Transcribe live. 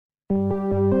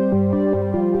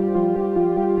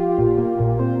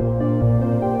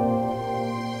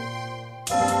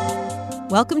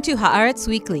Welcome to Haaretz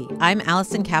Weekly. I'm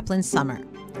Allison Kaplan-Summer.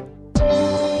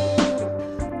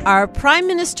 Our Prime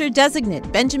Minister-designate,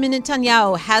 Benjamin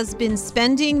Netanyahu, has been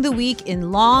spending the week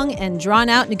in long and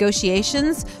drawn-out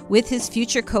negotiations with his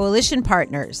future coalition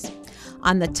partners.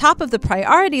 On the top of the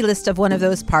priority list of one of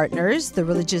those partners, the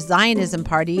Religious Zionism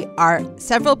Party, are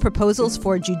several proposals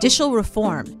for judicial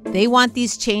reform. They want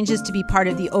these changes to be part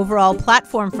of the overall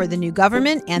platform for the new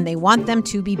government, and they want them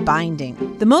to be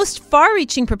binding. The most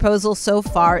far-reaching proposal so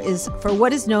far is for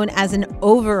what is known as an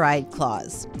override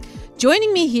clause.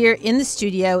 Joining me here in the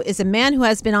studio is a man who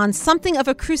has been on something of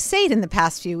a crusade in the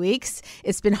past few weeks.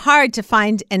 It's been hard to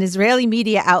find an Israeli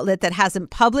media outlet that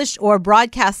hasn't published or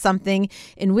broadcast something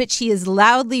in which he is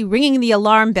loudly ringing the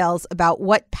alarm bells about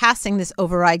what passing this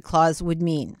override clause would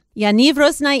mean. Yaniv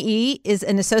Roznai is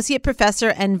an associate professor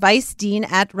and vice dean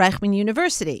at Reichman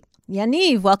University.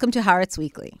 Yaniv, welcome to Haaretz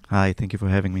Weekly. Hi, thank you for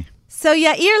having me. So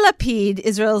Yair Lapid,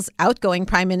 Israel's outgoing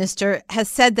prime minister, has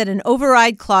said that an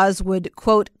override clause would,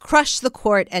 quote, crush the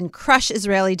court and crush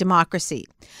Israeli democracy.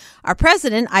 Our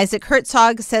president, Isaac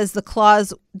Herzog, says the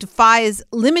clause defies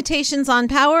limitations on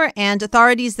power and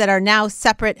authorities that are now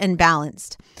separate and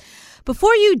balanced.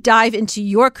 Before you dive into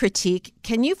your critique,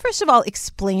 can you first of all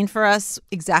explain for us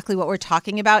exactly what we're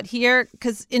talking about here?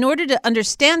 Because in order to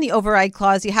understand the override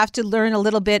clause, you have to learn a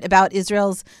little bit about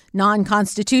Israel's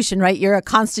non-constitution, right? You're a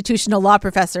constitutional law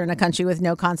professor in a country with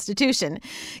no constitution.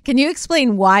 Can you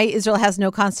explain why Israel has no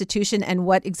constitution and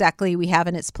what exactly we have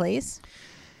in its place?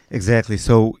 Exactly.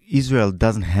 So Israel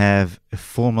doesn't have a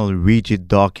formal, rigid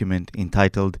document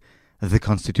entitled the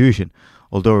Constitution,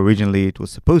 although originally it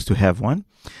was supposed to have one.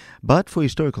 But for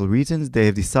historical reasons, they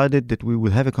have decided that we will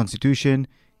have a constitution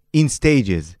in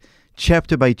stages,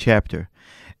 chapter by chapter.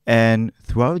 And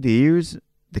throughout the years,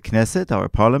 the Knesset, our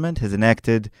parliament, has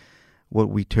enacted what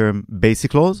we term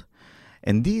basic laws.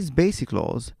 And these basic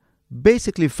laws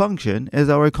basically function as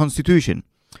our constitution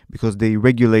because they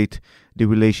regulate the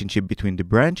relationship between the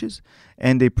branches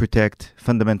and they protect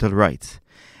fundamental rights.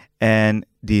 And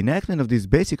the enactment of these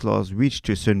basic laws reached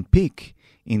a certain peak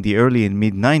in the early and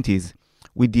mid-90s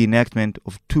with the enactment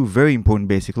of two very important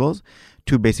basic laws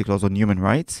on human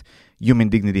rights, human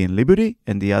dignity and liberty,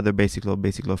 and the other basic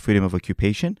law, freedom of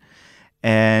occupation.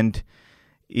 And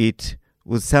it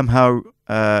was somehow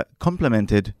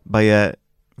complemented by a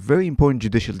very important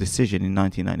judicial decision in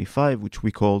 1995, which we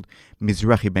called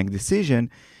Mizrahi Bank decision,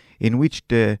 in which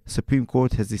the Supreme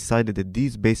Court has decided that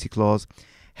these basic laws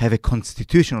have a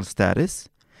constitutional status,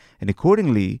 and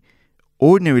accordingly,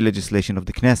 ordinary legislation of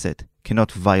the Knesset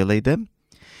cannot violate them.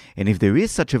 And if there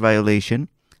is such a violation,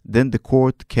 then the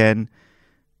court can,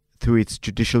 through its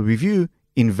judicial review,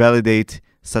 invalidate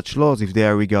such laws if they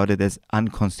are regarded as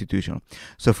unconstitutional.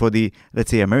 So for the, let's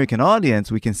say, American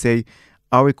audience, we can say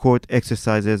our court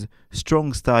exercises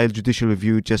strong-style judicial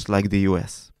review just like the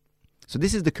U.S. So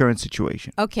this is the current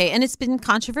situation. Okay, and it's been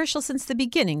controversial since the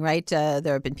beginning, right? There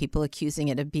have been people accusing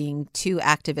it of being too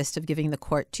activist, of giving the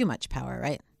court too much power,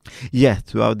 right? Yeah,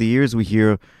 throughout the years we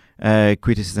hear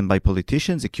criticism by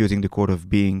politicians accusing the court of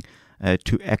being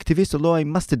too activist, although I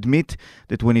must admit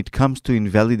that when it comes to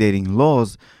invalidating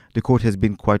laws, the court has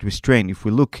been quite restrained. If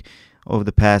we look over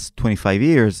the past 25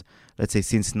 years, let's say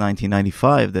since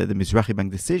 1995, the Mizrahi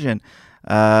Bank decision,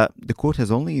 the court has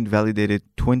only invalidated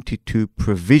 22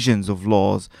 provisions of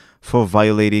laws for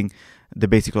violating the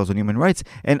basic laws on human rights.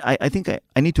 And I think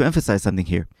I need to emphasize something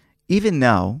here. Even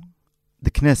now, the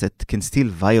Knesset can still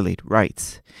violate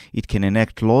rights. It can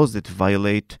enact laws that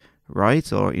violate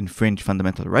rights or infringe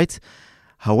fundamental rights.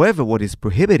 However, what is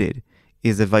prohibited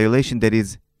is a violation that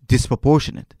is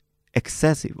disproportionate,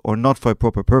 excessive, or not for a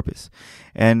proper purpose.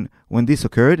 And when this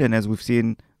occurred, and as we've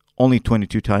seen only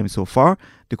 22 times so far,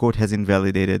 the court has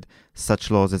invalidated such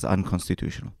laws as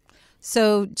unconstitutional.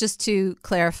 So just to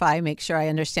clarify, make sure I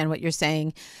understand what you're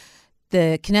saying,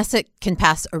 the Knesset can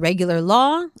pass a regular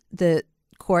law, the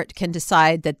court can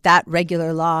decide that that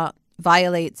regular law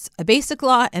violates a basic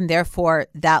law, and therefore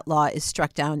that law is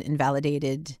struck down,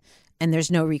 invalidated, and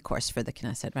there's no recourse for the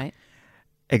Knesset, right?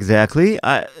 Exactly.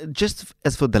 Just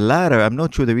as for the latter, I'm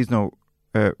not sure there is no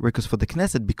recourse for the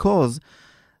Knesset because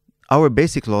our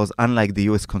basic laws, unlike the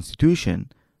U.S.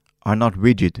 Constitution, are not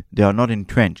rigid. They are not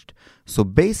entrenched. So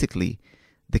basically,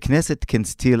 the Knesset can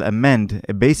still amend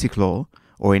a basic law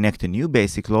or enact a new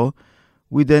basic law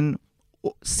with an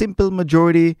simple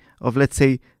majority of, let's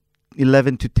say,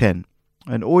 11 to 10.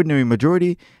 An ordinary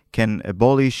majority can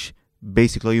abolish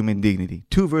basic law human dignity.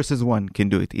 2 versus 1 can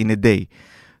do it in a day.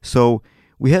 So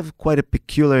we have quite a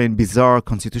peculiar and bizarre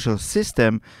constitutional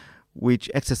system which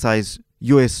exercise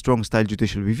US strong-style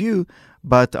judicial review,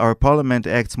 but our parliament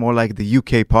acts more like the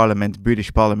UK parliament,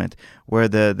 British parliament, where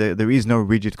there is no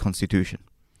rigid constitution.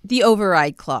 The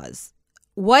override clause.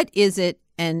 What is it,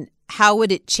 and how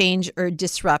would it change or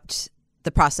disrupt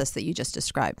the process that you just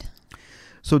described?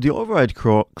 So the override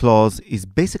clause is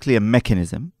basically a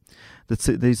mechanism that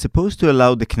is supposed to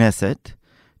allow the Knesset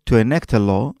to enact a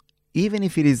law even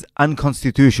if it is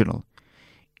unconstitutional.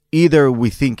 Either we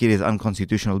think it is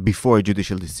unconstitutional before a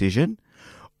judicial decision,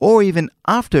 or even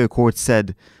after a court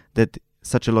said that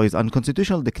such a law is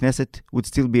unconstitutional, the Knesset would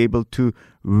still be able to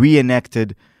re-enact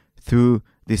it through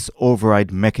this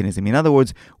override mechanism. In other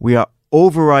words, we are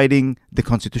overriding the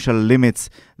constitutional limits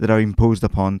that are imposed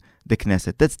upon the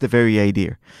Knesset. That's the very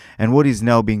idea. And what is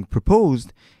now being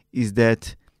proposed is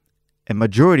that a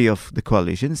majority of the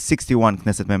coalition, 61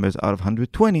 Knesset members out of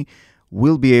 120,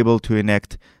 will be able to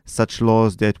enact such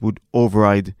laws that would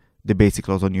override the basic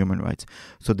laws on human rights.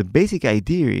 So the basic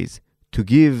idea is to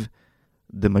give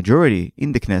the majority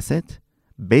in the Knesset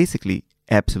basically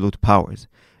absolute powers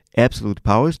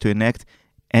to enact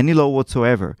any law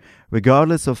whatsoever,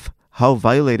 regardless of how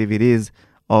violative it is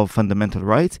of fundamental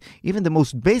rights, even the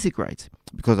most basic rights,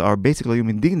 because our basic law,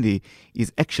 human dignity,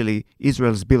 is actually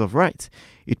Israel's Bill of Rights.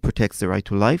 It protects the right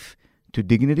to life, to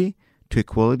dignity, to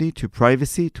equality, to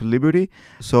privacy, to liberty.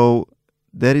 So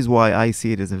that is why I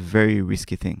see it as a very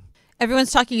risky thing.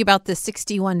 Everyone's talking about the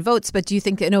 61 votes, but do you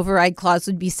think an override clause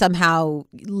would be somehow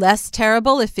less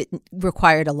terrible if it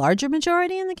required a larger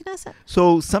majority in the Knesset?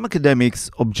 So some academics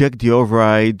object the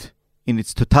override in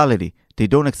its totality. They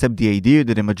don't accept the idea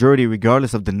that a majority,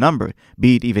 regardless of the number,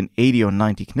 be it even 80 or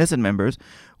 90 Knesset members,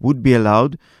 would be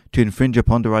allowed to infringe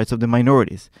upon the rights of the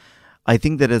minorities. I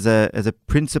think that as a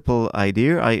principal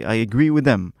idea, I agree with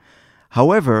them.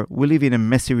 However, we live in a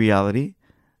messy reality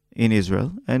in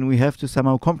Israel, and we have to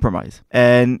somehow compromise.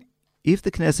 And if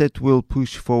the Knesset will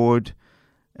push forward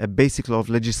a basic law of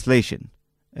legislation,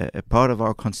 a part of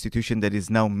our constitution that is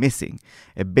now missing,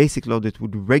 a basic law that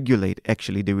would regulate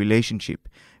actually the relationship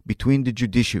between the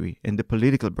judiciary and the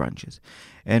political branches,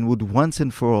 and would once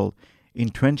and for all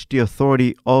entrench the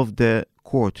authority of the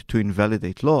court to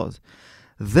invalidate laws,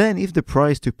 then if the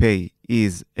price to pay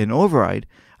is an override,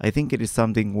 I think it is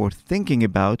something worth thinking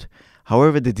about.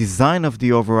 However, the design of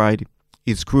the override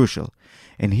is crucial.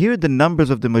 And here the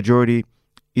numbers of the majority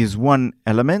is one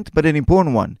element, but an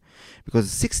important one,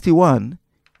 because 61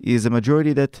 is a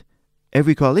majority that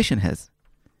every coalition has.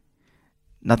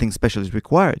 Nothing special is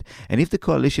required. And if the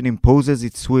coalition imposes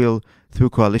its will through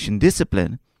coalition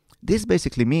discipline, this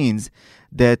basically means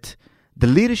that the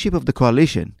leadership of the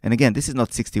coalition, and again, this is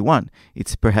not 61,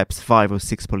 it's perhaps 5 or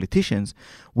 6 politicians,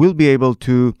 will be able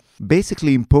to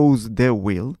basically impose their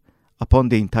will upon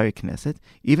the entire Knesset,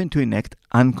 even to enact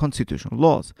unconstitutional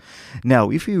laws.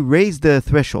 Now, if we raise the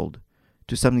threshold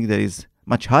to something that is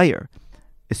much higher,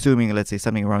 assuming, let's say,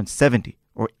 something around 70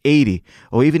 or 80,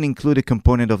 or even include a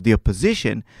component of the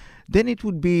opposition, then it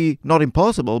would be not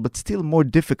impossible, but still more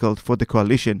difficult for the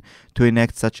coalition to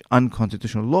enact such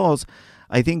unconstitutional laws.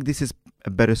 I think this is a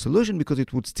better solution because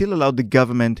it would still allow the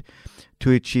government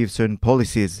to achieve certain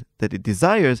policies that it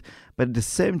desires, but at the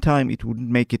same time, it wouldn't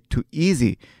make it too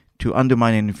easy to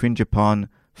undermine and infringe upon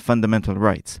fundamental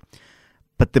rights.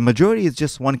 But the majority is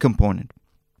just one component.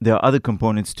 There are other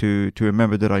components to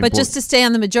remember that are important. But just to stay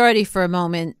on the majority for a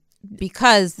moment,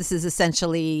 because this is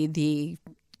essentially the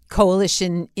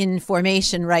coalition in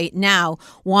formation right now,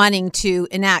 wanting to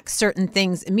enact certain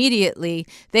things immediately,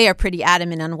 they are pretty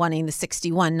adamant on wanting the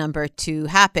 61 number to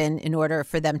happen in order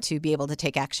for them to be able to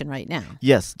take action right now.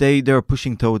 Yes, they are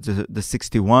pushing towards the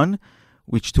 61,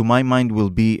 which to my mind will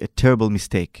be a terrible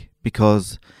mistake,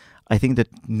 because I think that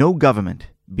no government,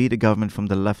 be it a government from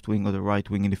the left wing or the right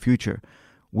wing in the future,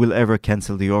 will ever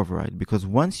cancel the override. Because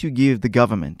once you give the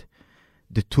government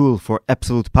the tool for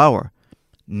absolute power,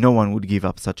 no one would give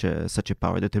up such a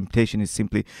power. The temptation is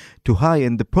simply too high.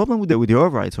 And the problem with the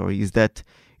override, is that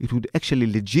it would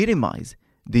actually legitimize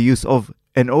the use of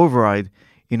an override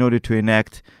in order to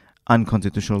enact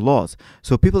unconstitutional laws.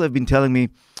 So people have been telling me,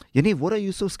 Yaniv, what are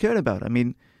you so scared about? I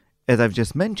mean, as I've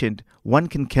just mentioned, one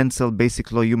can cancel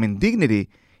basic law human dignity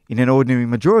in an ordinary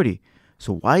majority.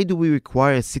 So why do we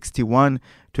require 61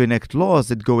 to enact laws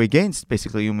that go against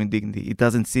basic law human dignity? It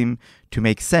doesn't seem to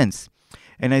make sense.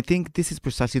 And I think this is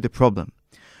precisely the problem.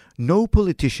 No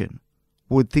politician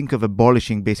would think of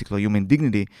abolishing basic law human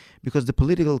dignity because the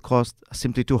political costs are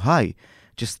simply too high.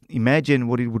 Just imagine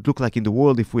what it would look like in the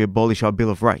world if we abolish our Bill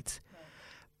of Rights.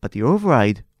 But the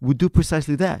override would do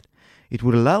precisely that. It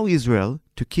would allow Israel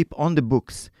to keep on the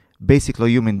books basic law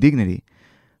human dignity,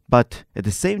 but at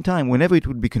the same time, whenever it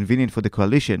would be convenient for the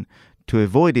coalition to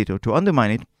avoid it or to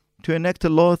undermine it, to enact a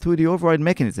law through the override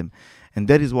mechanism. And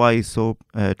that is why it's so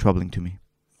troubling to me.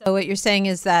 So what you're saying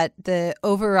is that the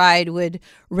override would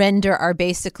render our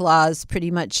basic laws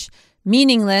pretty much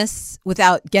meaningless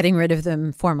without getting rid of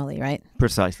them formally, right?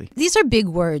 Precisely. These are big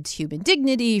words: human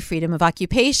dignity, freedom of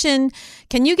occupation.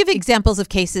 Can you give examples of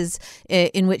cases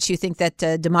in which you think that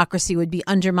democracy would be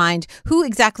undermined? Who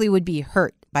exactly would be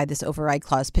hurt by this override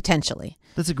clause potentially?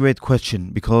 That's a great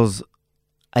question, because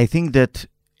I think that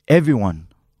everyone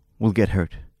will get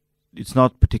hurt. It's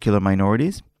not particular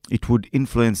minorities. It would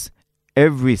influence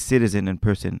every citizen and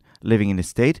person living in the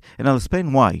state, and I'll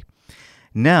explain why.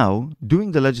 Now,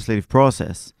 during the legislative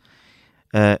process,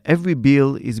 every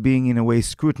bill is being in a way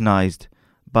scrutinized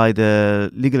by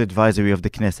the legal advisory of the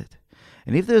Knesset.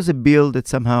 And if there's a bill that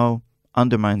somehow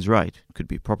undermines right, could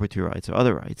be property rights or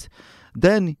other rights,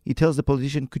 then he tells the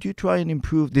politician, could you try and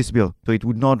improve this bill so it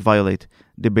would not violate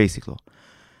the basic law?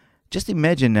 Just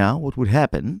imagine now what would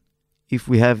happen if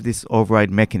we have this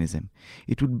override mechanism.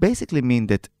 It would basically mean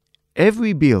that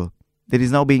every bill that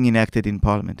is now being enacted in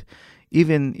Parliament,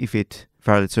 even if it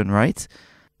violates certain rights,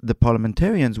 the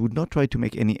parliamentarians would not try to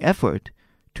make any effort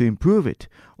to improve it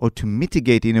or to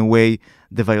mitigate in a way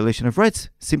the violation of rights,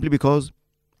 simply because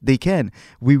they can.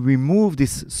 We remove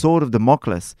this sword of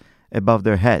Damocles above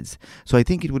their heads. So I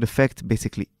think it would affect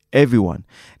basically everyone.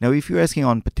 Now, if you're asking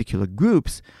on particular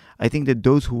groups, I think that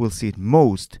those who will see it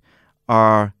most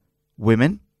are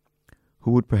women,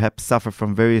 who would perhaps suffer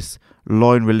from various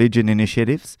law and religion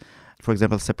initiatives, for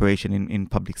example, separation in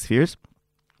public spheres.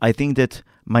 I think that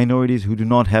minorities who do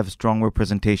not have strong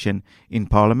representation in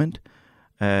parliament,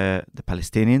 the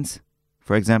Palestinians,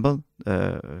 for example,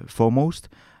 foremost,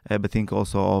 but think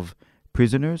also of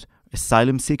prisoners,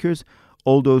 asylum seekers,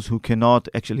 all those who cannot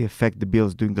actually affect the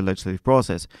bills during the legislative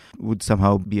process would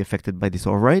somehow be affected by this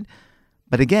override.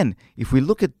 But again, if we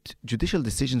look at judicial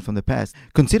decisions from the past,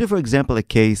 consider, for example, a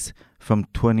case from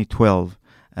 2012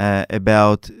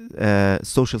 about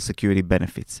social security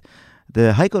benefits.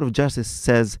 The High Court of Justice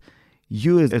says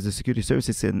you as the security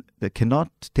services cannot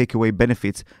take away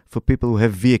benefits for people who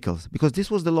have vehicles, because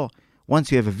this was the law. Once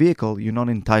you have a vehicle, you're not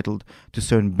entitled to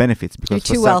certain benefits. Because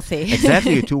you're too wealthy.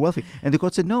 Exactly, you're too wealthy. And the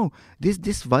court said, no,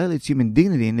 this violates human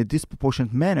dignity in a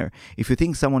disproportionate manner. If you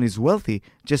think someone is wealthy,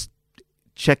 just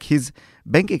check his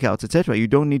bank accounts, etc. You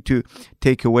don't need to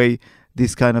take away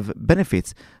these kind of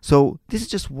benefits. So this is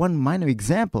just one minor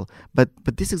example, but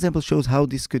this example shows how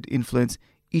this could influence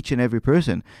each and every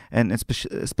person, and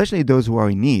especially those who are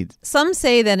in need. Some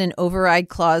say that an override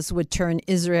clause would turn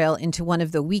Israel into one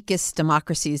of the weakest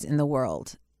democracies in the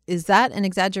world. Is that an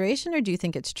exaggeration, or do you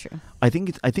think it's true? I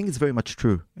think it's very much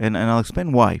true, and I'll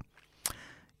explain why.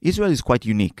 Israel is quite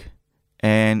unique.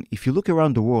 And if you look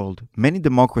around the world, many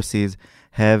democracies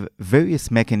have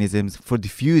various mechanisms for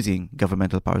diffusing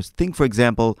governmental powers. Think, for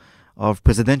example, of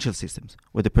presidential systems,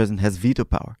 where the president has veto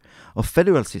power, or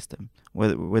federal system,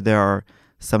 where there are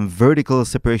some vertical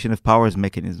separation of powers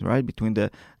mechanisms, right, between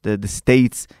the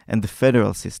states and the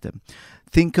federal system.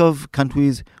 Think of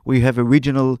countries where you have a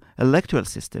regional electoral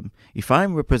system. If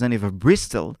I'm representative of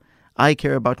Bristol, I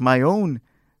care about my own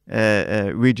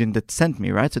region that sent me,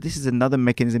 right? So this is another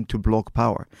mechanism to block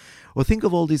power. Or think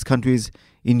of all these countries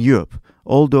in Europe,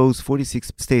 all those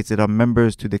 46 states that are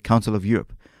members to the Council of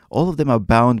Europe. All of them are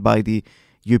bound by the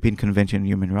European Convention on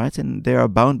Human Rights, and they are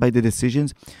bound by the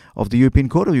decisions of the European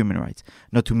Court of Human Rights,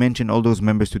 not to mention all those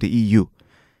members to the EU.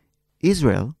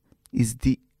 Israel is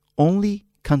the only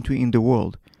country in the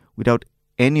world without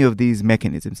any of these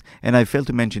mechanisms, and I failed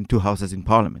to mention 2 houses in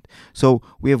parliament. So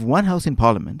we have 1 house in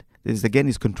parliament that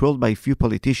is controlled by a few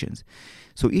politicians.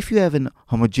 So if you have an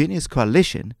homogeneous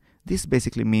coalition, this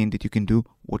basically means that you can do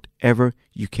whatever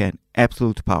you can,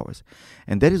 absolute powers.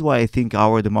 And that is why I think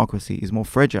our democracy is more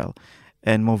fragile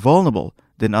and more vulnerable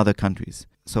than other countries.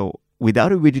 So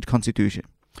without a rigid constitution,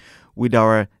 with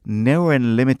our narrow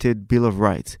and limited Bill of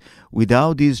Rights,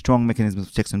 without these strong mechanisms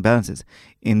of checks and balances,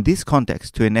 in this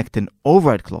context, to enact an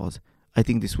override clause, I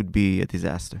think this would be a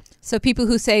disaster. So people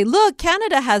who say, look,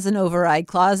 Canada has an override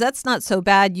clause, that's not so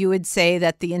bad, you would say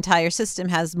that the entire system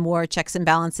has more checks and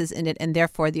balances in it, and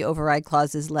therefore the override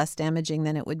clause is less damaging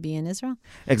than it would be in Israel?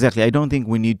 Exactly. I don't think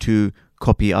we need to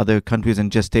copy other countries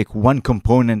and just take one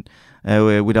component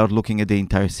without looking at the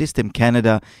entire system.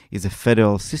 Canada is a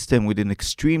federal system with an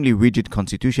extremely rigid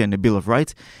constitution and a Bill of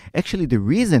Rights. Actually, the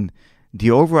reason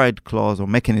the override clause or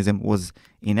mechanism was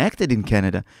enacted in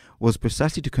Canada was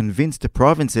precisely to convince the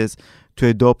provinces to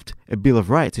adopt a Bill of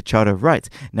Rights, a Charter of Rights.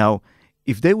 Now,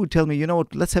 if they would tell me, you know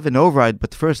what, let's have an override,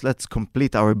 but first let's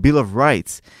complete our Bill of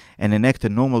Rights and enact a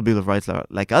normal Bill of Rights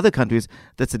like other countries,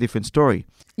 that's a different story.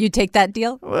 You take that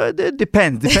deal? Well, it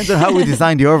depends on how we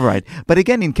design the override. But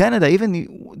again, in Canada, even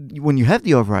when you have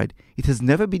the override, it has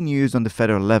never been used on the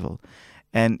federal level.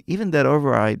 And even that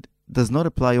override does not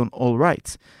apply on all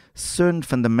rights. Certain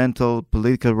fundamental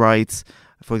political rights,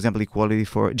 for example,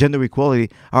 gender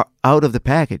equality, are out of the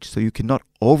package, so you cannot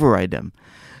override them.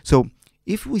 So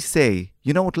if we say,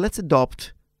 you know what, let's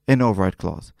adopt an override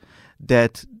clause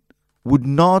that would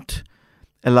not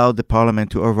allow the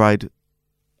parliament to override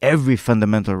every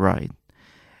fundamental right,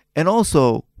 and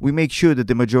also we make sure that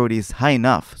the majority is high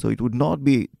enough, so it would not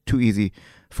be too easy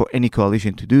for any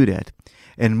coalition to do that,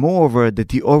 and moreover, that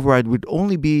the override would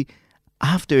only be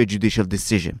after a judicial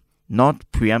decision,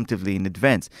 not preemptively in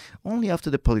advance, only after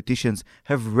the politicians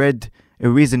have read a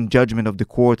reasoned judgment of the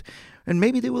court, and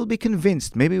maybe they will be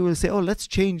convinced. Maybe we'll say, oh, let's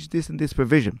change this and this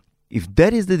provision. If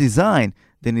that is the design,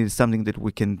 then it is something that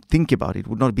we can think about. It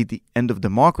would not be the end of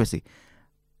democracy.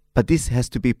 But this has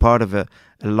to be part of a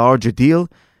larger deal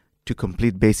to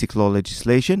complete basic law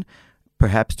legislation,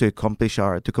 perhaps to complete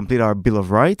our Bill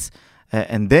of Rights,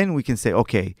 and then we can say,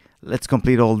 okay, let's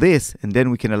complete all this, and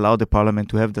then we can allow the parliament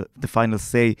to have the final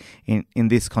say in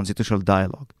this constitutional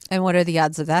dialogue. And what are the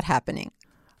odds of that happening?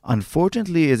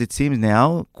 Unfortunately, as it seems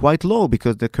now, quite low,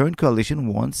 because the current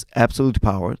coalition wants absolute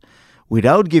power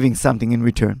without giving something in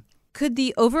return. Could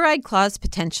the override clause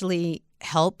potentially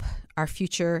help our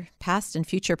past and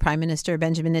future Prime Minister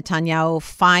Benjamin Netanyahu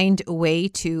find a way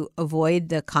to avoid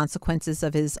the consequences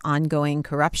of his ongoing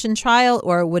corruption trial,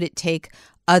 or would it take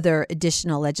other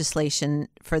additional legislation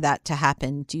for that to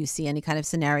happen? Do you see any kind of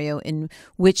scenario in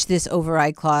which this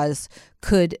override clause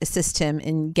could assist him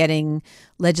in getting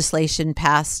legislation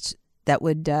passed that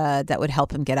would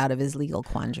help him get out of his legal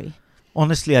quandary?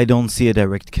 Honestly, I don't see a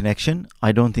direct connection.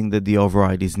 I don't think that the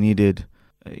override is needed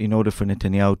in order for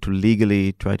Netanyahu to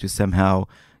legally try to somehow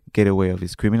get away of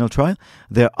his criminal trial.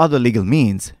 There are other legal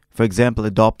means, for example,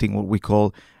 adopting what we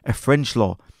call a French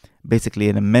law, basically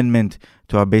an amendment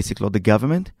to our basic law, the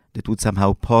government, that would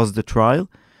somehow pause the trial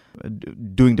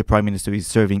during the Prime Minister is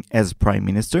serving as Prime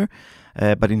Minister.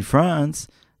 But in France,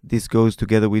 this goes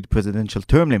together with presidential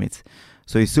term limits.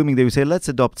 So assuming they will say, let's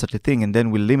adopt such a thing, and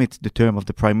then we'll limit the term of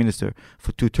the Prime Minister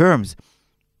for 2 terms,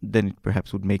 then it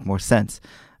perhaps would make more sense.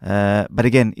 But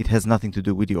again, it has nothing to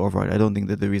do with the override. I don't think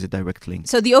that there is a direct link.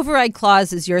 So the override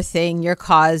clause is your thing, your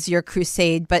cause, your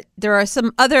crusade, but there are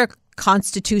some other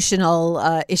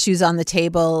constitutional issues on the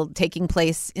table taking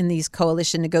place in these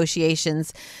coalition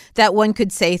negotiations that one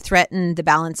could say threaten the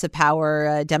balance of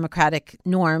power, democratic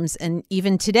norms. And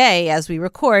even today, as we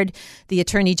record, the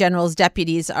Attorney General's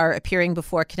deputies are appearing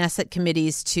before Knesset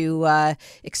committees to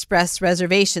express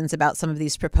reservations about some of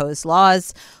these proposed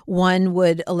laws. One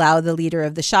would allow the leader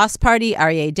of the Shas party,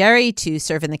 Aryeh Deri, to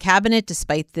serve in the cabinet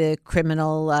despite the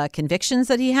criminal convictions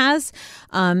that he has.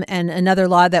 And another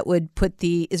law that would put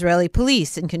the Israeli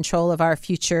police in control of our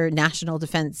future National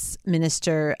Defense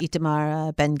Minister,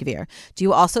 Itamar Ben-Gvir. Do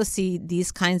you also see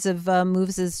these kinds of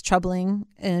moves as troubling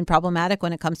and problematic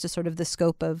when it comes to sort of the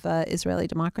scope of Israeli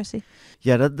democracy?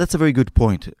 Yeah, that's a very good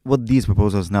point. What these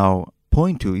proposals now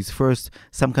point to is first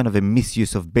some kind of a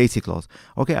misuse of basic laws.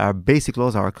 Okay, our basic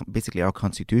laws are basically our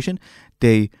constitution.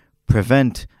 They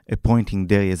prevent appointing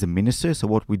Deri as a minister. So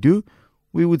what we do,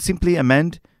 we would simply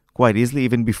amend quite easily,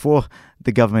 even before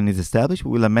the government is established.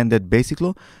 We will amend that basic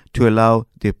law to allow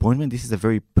the appointment. This is a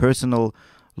very personal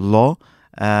law,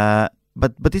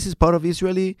 but this is part of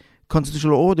Israeli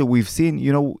constitutional order. We've seen,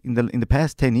 in the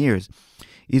past 10 years,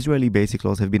 Israeli basic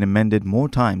laws have been amended more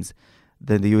times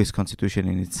than the U.S. Constitution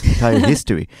in its entire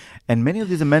history, and many of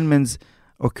these amendments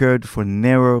occurred for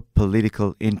narrow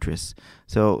political interests.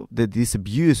 So this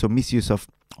abuse or misuse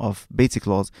of basic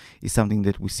laws is something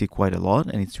that we see quite a lot,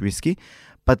 and it's risky.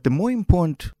 But the more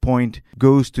important point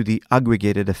goes to the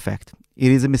aggregated effect.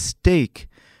 It is a mistake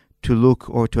to look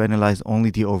or to analyze only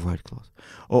the override clause,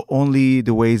 or only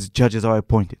the ways judges are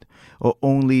appointed, or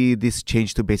only this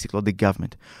change to basic law, the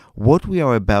government. What we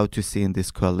are about to see in this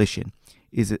coalition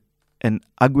is an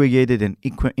aggregated and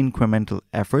incremental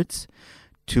efforts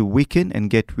to weaken and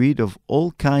get rid of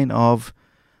all kind of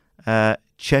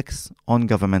checks on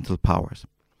governmental powers.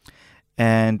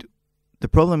 And the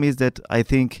problem is that I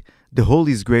think the whole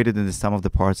is greater than the sum of the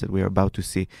parts that we are about to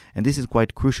see. And this is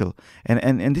quite crucial.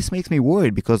 And this makes me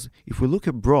worried, because if we look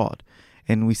abroad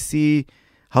and we see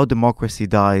how democracy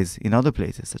dies in other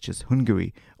places, such as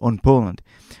Hungary or Poland,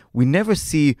 we never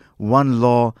see one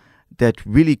law that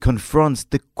really confronts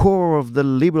the core of the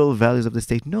liberal values of the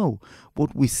state. No,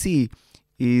 what we see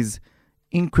is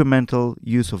incremental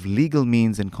use of legal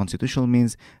means and constitutional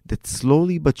means that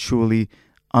slowly but surely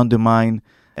undermine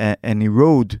and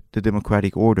erode the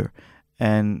democratic order.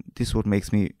 And this is what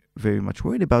makes me very much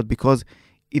worried about, because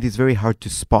it is very hard to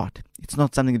spot. It's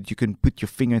not something that you can put your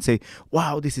finger and say,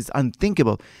 wow, this is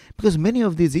unthinkable. Because many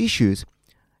of these issues,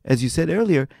 as you said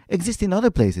earlier, exist in other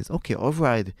places. Okay,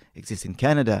 override exists in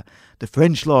Canada, the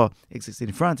French law exists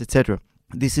in France, etc.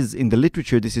 This is, in the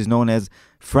literature, this is known as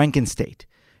Frankenstate.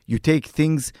 You take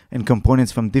things and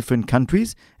components from different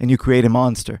countries and you create a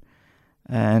monster.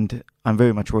 And I'm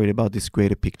very much worried about this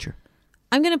greater picture.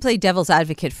 I'm going to play devil's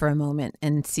advocate for a moment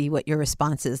and see what your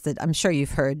response is. That I'm sure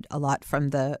you've heard a lot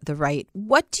from the right.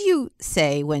 What do you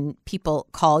say when people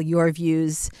call your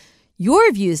views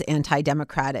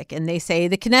anti-democratic, and they say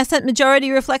the Knesset majority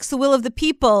reflects the will of the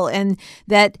people, and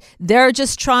that they're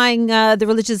just trying, the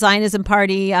Religious Zionism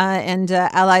Party and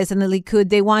allies in the Likud,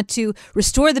 they want to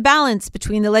restore the balance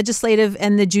between the legislative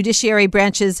and the judiciary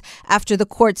branches after the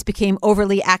courts became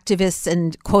overly activist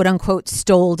and quote-unquote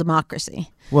stole democracy?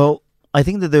 Well, I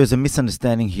think that there's a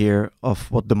misunderstanding here of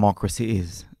what democracy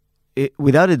is.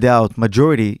 Without a doubt,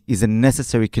 majority is a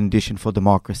necessary condition for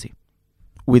democracy.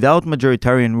 Without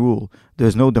majoritarian rule,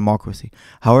 there's no democracy.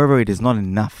 However, it is not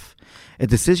enough. A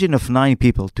decision of 9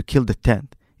 people to kill the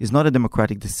 10th is not a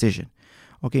democratic decision.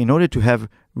 Okay, in order to have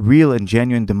real and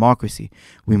genuine democracy,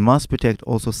 we must protect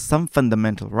also some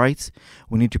fundamental rights.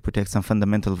 We need to protect some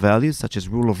fundamental values, such as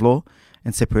rule of law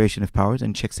and separation of powers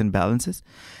and checks and balances.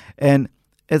 And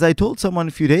as I told someone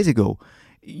a few days ago,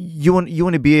 you want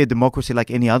to be a democracy like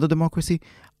any other democracy?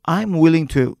 I'm willing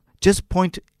to just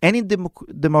point any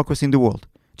democracy in the world.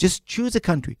 Just choose a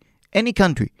country, any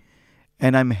country,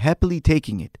 and I'm happily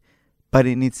taking it, but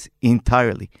in its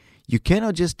entirely. You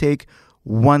cannot just take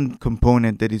one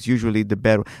component that is usually the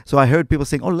bad one. So I heard people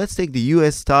saying, let's take the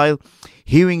US style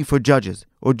hearing for judges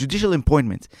or judicial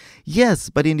appointments. Yes,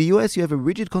 but in the US you have a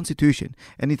rigid constitution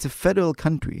and it's a federal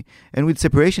country, and with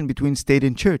separation between state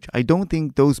and church. I don't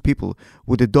think those people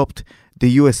would adopt the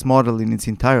US model in its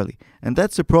entirely. And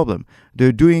that's the problem.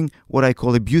 They're doing what I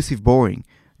call abusive borrowing.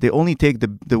 They only take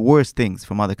the worst things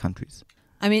from other countries.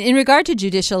 I mean, in regard to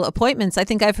judicial appointments, I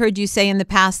think I've heard you say in the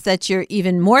past that you're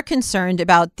even more concerned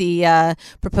about the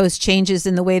proposed changes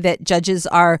in the way that judges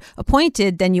are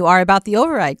appointed than you are about the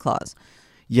override clause.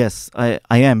 Yes, I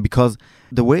am, because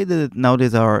the way that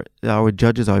nowadays our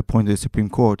judges are appointed to the Supreme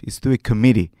Court is through a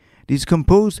committee. It is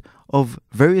composed of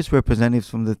various representatives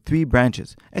from the 3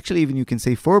 branches. Actually, even you can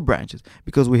say 4 branches,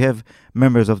 because we have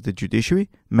members of the judiciary,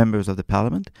 members of the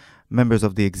parliament, members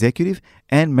of the executive,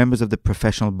 and members of the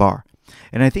professional bar.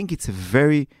 And I think it's a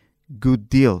very good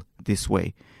deal this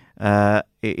way.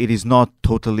 It is not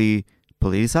totally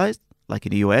politicized like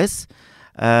in the US.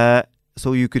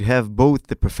 So you could have both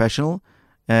the professional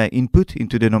input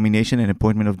into the nomination and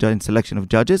appointment of judge and selection of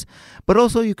judges, but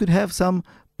also you could have some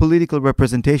political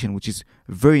representation, which is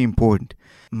very important.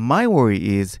 My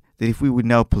worry is that if we would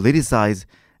now politicize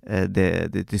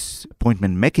this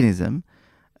appointment mechanism,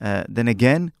 then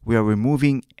again, we are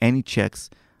removing any checks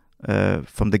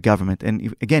from the government.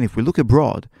 And if we look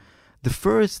abroad, the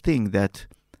first thing that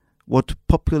what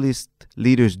populist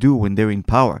leaders do when they're in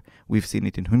power, we've seen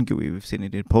it in Hungary, we've seen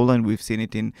it in Poland, we've seen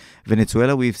it in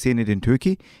Venezuela, we've seen it in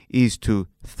Turkey, is to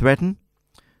threaten,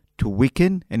 to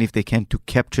weaken, and if they can, to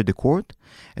capture the court.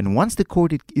 And once the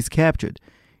court is captured,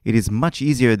 it is much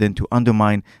easier than to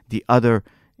undermine the other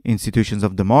institutions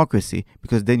of democracy,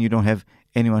 because then you don't have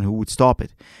anyone who would stop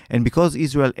it. And because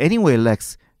Israel anyway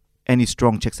lacks any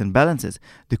strong checks and balances,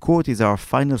 the court is our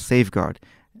final safeguard.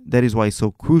 That is why it's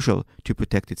so crucial to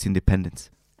protect its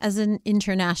independence. As an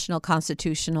international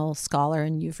constitutional scholar,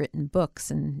 and you've written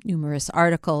books and numerous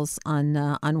articles on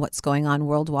what's going on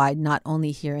worldwide, not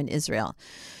only here in Israel,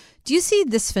 do you see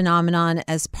this phenomenon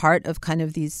as part of kind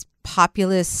of these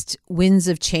populist winds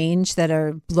of change that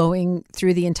are blowing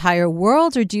through the entire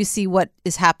world, or do you see what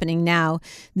is happening now,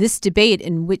 this debate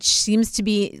in which seems to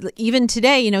be, even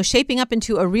today, shaping up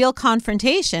into a real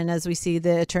confrontation, as we see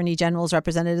the attorney general's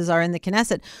representatives are in the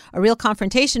Knesset, a real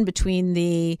confrontation between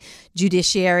the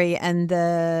judiciary and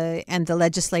the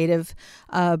legislative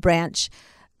branch?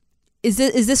 Is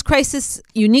this crisis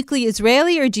uniquely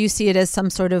Israeli, or do you see it as some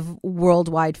sort of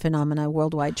worldwide phenomena,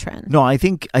 worldwide trend? No, I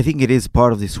think it is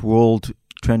part of this world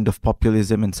trend of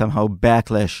populism and somehow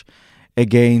backlash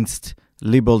against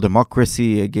liberal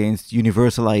democracy, against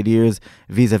universal ideas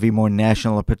vis-a-vis more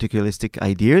national or particularistic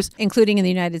ideas. Including in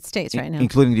the United States right now.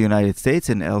 Including the United States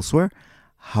and elsewhere.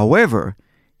 However,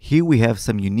 here we have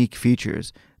some unique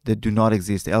features that do not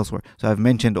exist elsewhere. So I've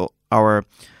mentioned our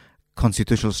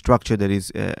constitutional structure that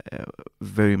is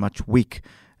very much weak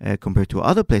compared to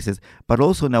other places. But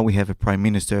also now we have a prime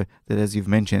minister that, as you've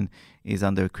mentioned, is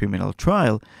under criminal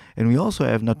trial. And we also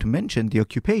have, not to mention, the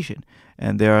occupation.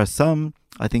 And there are some,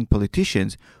 I think,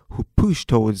 politicians who push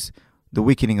towards the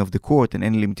weakening of the court and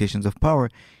any limitations of power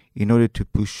in order to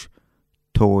push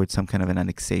towards some kind of an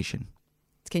annexation.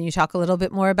 Can you talk a little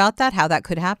bit more about that, how that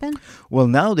could happen? Well,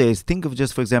 nowadays, think of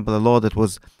just, for example, a law that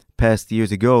was passed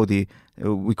years ago,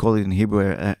 we call it in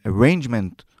Hebrew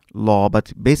arrangement law,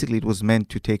 but basically it was meant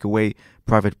to take away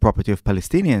private property of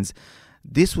Palestinians.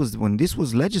 When this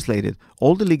was legislated,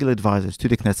 all the legal advisors to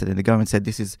the Knesset and the government said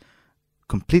this is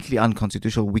completely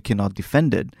unconstitutional, we cannot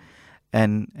defend it.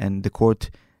 And the court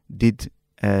did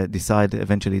decide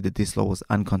eventually that this law was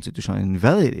unconstitutional and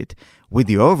invalidate it. With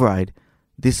the override,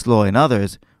 this law and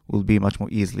others will be much more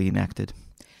easily enacted.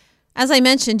 As I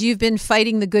mentioned, you've been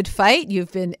fighting the good fight.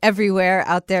 You've been everywhere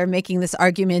out there making this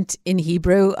argument in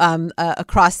Hebrew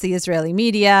across the Israeli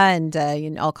media and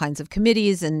in all kinds of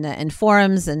committees and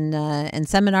forums and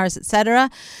seminars, etc.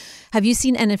 Have you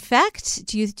seen an effect?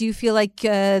 Do you feel like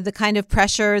the kind of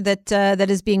pressure that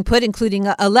is being put, including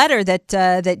a letter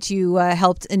that you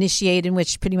helped initiate, in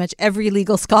which pretty much every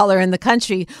legal scholar in the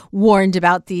country warned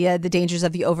about the dangers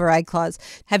of the override clause?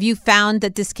 Have you found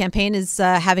that this campaign is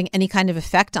having any kind of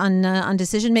effect on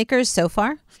decision makers so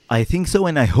far? I think so,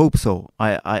 and I hope so.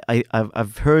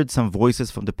 I've heard some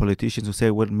voices from the politicians who say,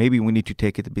 well, maybe we need to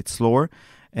take it a bit slower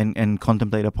and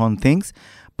contemplate upon things.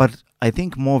 But I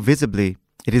think more visibly,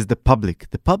 it is the public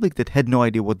that had no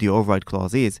idea what the override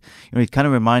clause is. It kind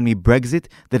of reminded me Brexit,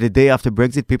 that a day after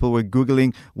Brexit, people were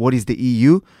Googling what is the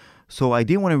EU. So I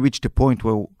didn't want to reach the point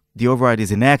where the override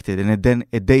is enacted and then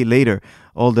a day later,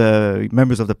 all the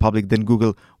members of the public then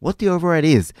Google what the override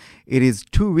is. It is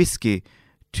too risky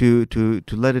to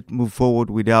let it move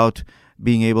forward without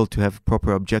being able to have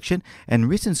proper objection. And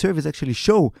recent surveys actually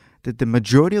show that the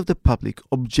majority of the public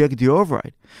object the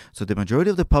override. So the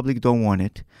majority of the public don't want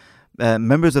it.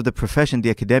 Members of the profession, the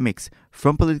academics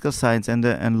from political science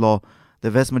and law,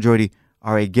 the vast majority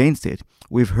are against it.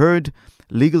 We've heard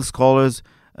legal scholars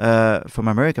from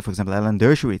America, for example, Alan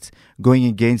Dershowitz, going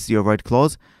against the override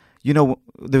clause.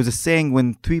 There's a saying,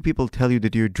 when 3 people tell you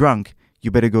that you're drunk,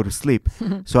 you better go to sleep.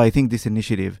 So I think this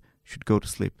initiative should go to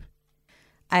sleep.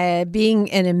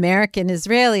 Being an American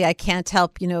Israeli, I can't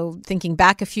help, thinking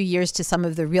back a few years to some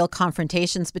of the real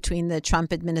confrontations between the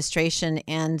Trump administration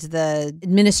and the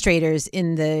administrators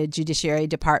in the Judiciary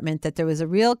Department, that there was a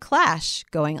real clash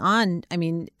going on. I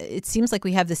mean, it seems like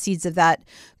we have the seeds of that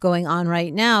going on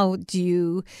right now. Do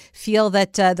you feel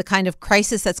that the kind of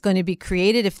crisis that's going to be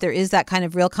created, if there is that kind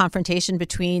of real confrontation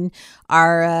between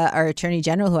our Attorney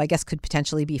General, who I guess could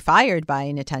potentially be fired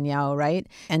by Netanyahu, right,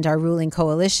 and our ruling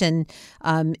coalition,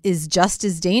 is just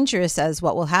as dangerous as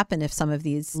what will happen if some of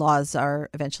these laws are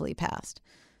eventually passed?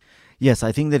 Yes,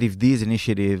 I think that if these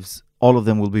initiatives, all of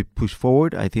them will be pushed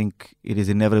forward, I think it is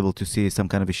inevitable to see some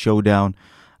kind of a showdown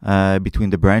between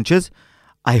the branches.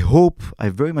 I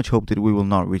very much hope that we will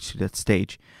not reach that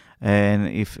stage. And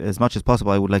if, as much as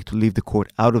possible, I would like to leave the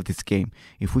court out of this game.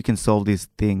 If we can solve these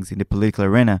things in the political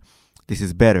arena, this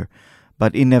is better.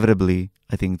 But inevitably,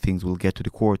 I think things will get to the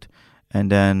court,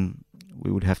 and then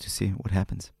we would have to see what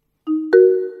happens.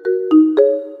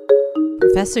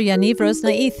 Professor Yaniv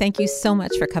Roznai, thank you so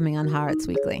much for coming on Haaretz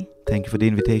Weekly. Thank you for the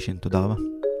invitation. Toda raba.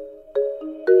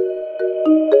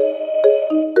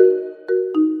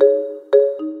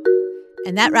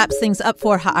 And that wraps things up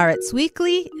for Haaretz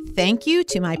Weekly. Thank you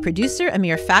to my producer,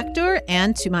 Amir Factor,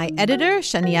 and to my editor,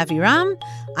 Shani Aviram.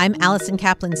 I'm Alison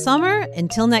Kaplan-Sommer.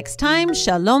 Until next time,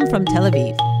 shalom from Tel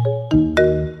Aviv.